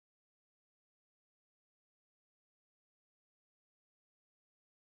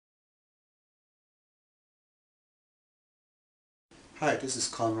Hi, this is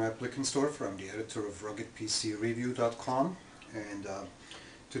Conrad Blickensdorfer. I'm the editor of RuggedPCReview.com, and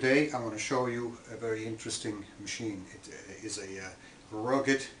today I want to show you a very interesting machine. It is a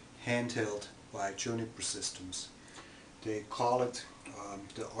rugged handheld by Juniper Systems. They call it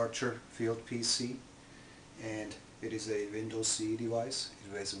the Archer Field PC, and it is a Windows CE device.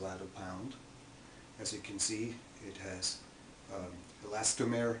 It weighs about a pound. As you can see, it has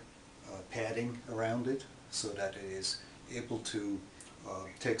elastomer padding around it so that it is able to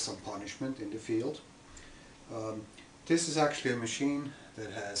take some punishment in the field. This is actually a machine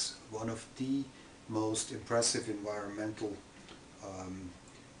that has one of the most impressive environmental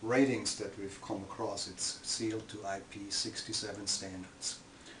ratings that we've come across. It's sealed to IP67 standards.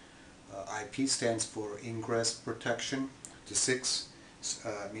 IP stands for ingress protection. The 6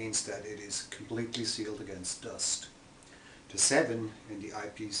 means that it is completely sealed against dust. The 7 in the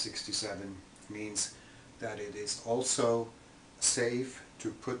IP67 means that it is also safe to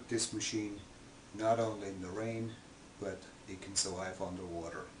put this machine not only in the rain, but it can survive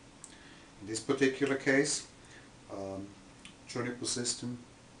underwater. In this particular case, Juniper System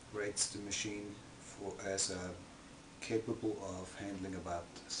rates the machine as capable of handling about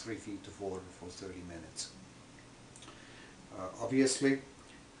 3 feet of water for 30 minutes. Obviously,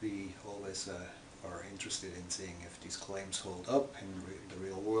 we always are interested in seeing if these claims hold up in the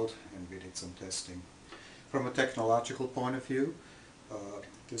real world, and we did some testing. From a technological point of view,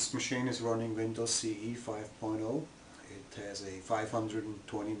 this machine is running Windows CE 5.0. It has a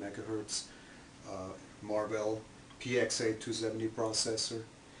 520 MHz Marvell PXA270 processor.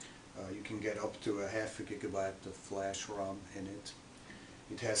 You can get up to a ½ gigabyte of flash ROM in it.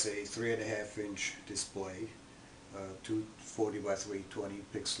 It has a 3.5-inch display, 240 by 320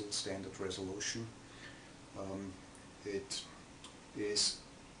 pixel standard resolution. It is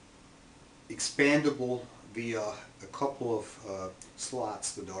expandable via a couple of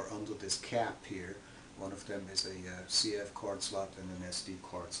slots that are under this cap here. One of them is a CF card slot and an SD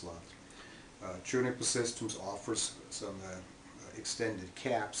card slot. Juniper Systems offers some extended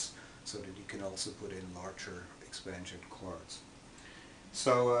caps so that you can also put in larger expansion cards.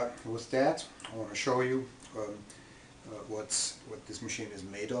 So with that, I want to show you what this machine is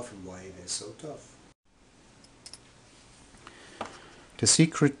made of and why it is so tough. The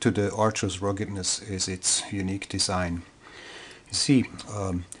secret to the Archer's ruggedness is its unique design. You see,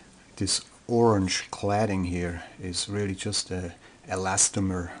 this orange cladding here is really just a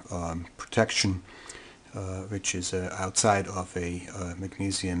elastomer protection, which is outside of a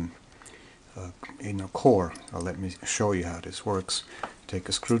magnesium inner core. Let me show you how this works. Take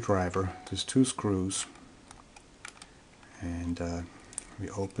a screwdriver. There's 2 screws, and we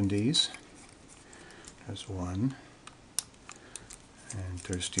open these. There's one. And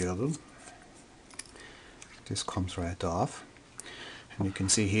there's the other. This comes right off, and you can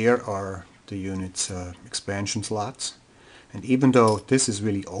see here are the unit's expansion slots, and even though this is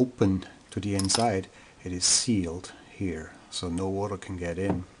really open to the inside, it is sealed here so no water can get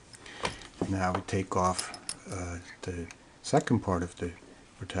in. Now we take off the second part of the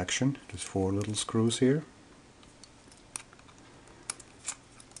protection. There's 4 little screws here.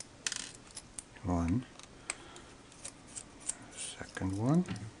 One. Second one,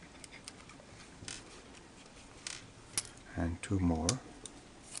 and 2 more.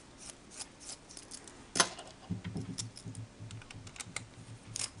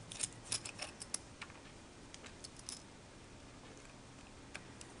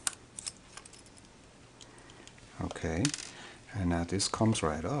 Okay, and now this comes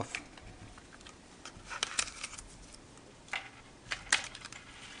right off.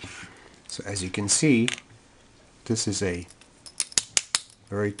 So as you can see, this is a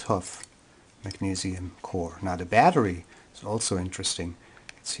very tough magnesium core. Now the battery is also interesting.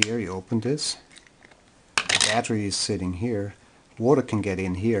 It's here, you open this, the battery is sitting here, water can get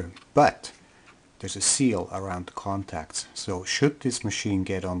in here, but there's a seal around the contacts, so should this machine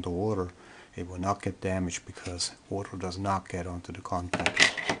get underwater, it will not get damaged because water does not get onto the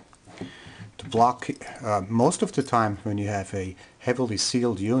contact. The block, most of the time when you have a heavily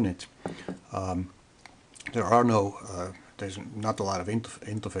sealed unit, there's not a lot of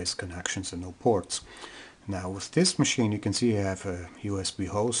interface connections and no ports. Now with this machine you can see you have a USB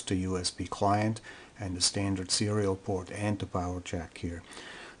host, a USB client, and the standard serial port and the power jack here.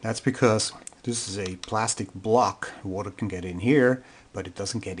 That's because this is a plastic block. Water can get in here, but it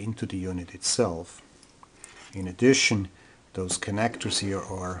doesn't get into the unit itself. In addition, those connectors here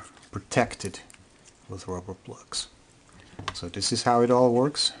are protected with rubber plugs. So this is how it all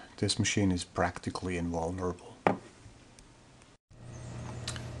works. This machine is practically invulnerable.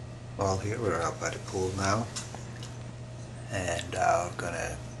 Well, here we're out by the pool now, and I'm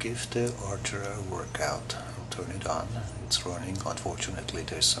gonna give the Archer a workout. I'll turn it on. It's running. Unfortunately,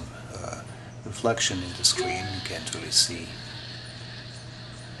 there's some reflection in the screen. You can't really see.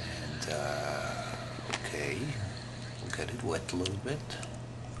 And okay, we'll get it wet a little bit.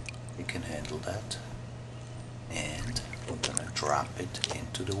 You can handle that. And we're gonna drop it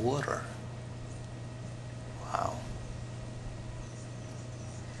into the water. Wow.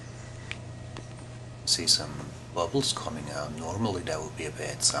 See some bubbles coming out. Normally that would be a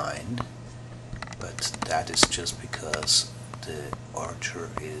bad sign, but that is just because the Archer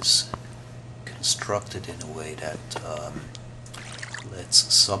is constructed in a way that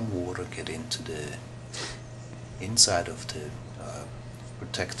lets some water get into the inside of the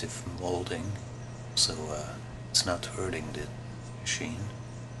protective molding, so it's not hurting the machine.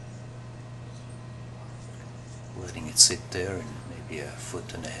 Letting it sit there in maybe 1.5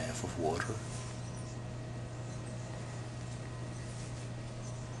 foot of water.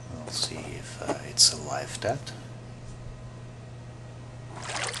 We'll see if it survived that.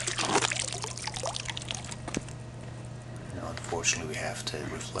 Now, unfortunately, we have the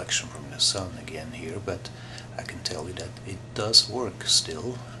reflection from the sun again here, but I can tell you that it does work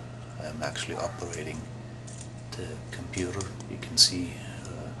still. I'm actually operating the computer. You can see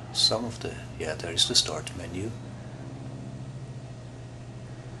some of the, yeah, there is the start menu.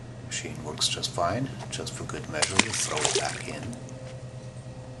 The machine works just fine. Just for good measure, we'll throw it back in.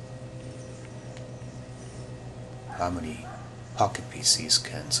 How many pocket PCs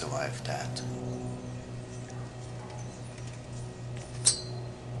can survive that?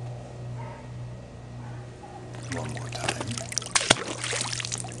 One more time.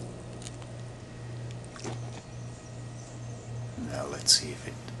 Now let's see if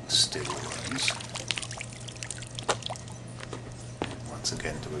it still runs. Once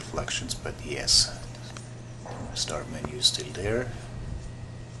again the reflections, but yes, the start menu is still there.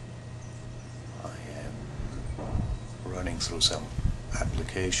 Running through some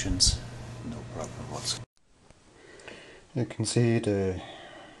applications, no problem whatsoever. You can see the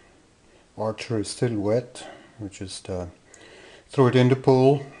Archer is still wet. We just threw it in the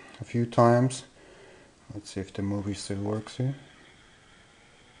pool a few times. Let's see if the movie still works here.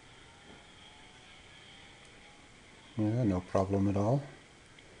 Yeah, no problem at all.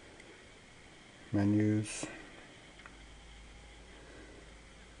 Menus.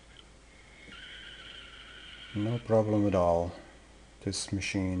 No problem at all. This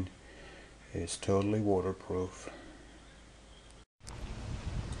machine is totally waterproof.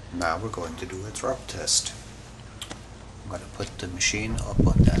 Now we're going to do a drop test. I'm going to put the machine up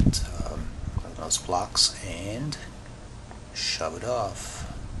on that on those blocks and shove it off.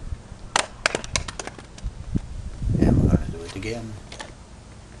 And we're going to do it again.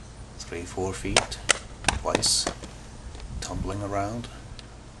 3-4 feet, twice, tumbling around.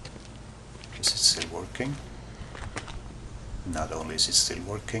 Is it still working? Not only is it still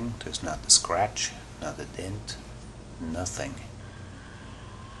working, there's not a scratch, not a dent, nothing.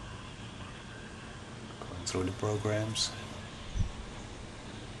 Going through the programs.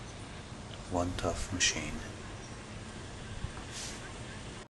 One tough machine.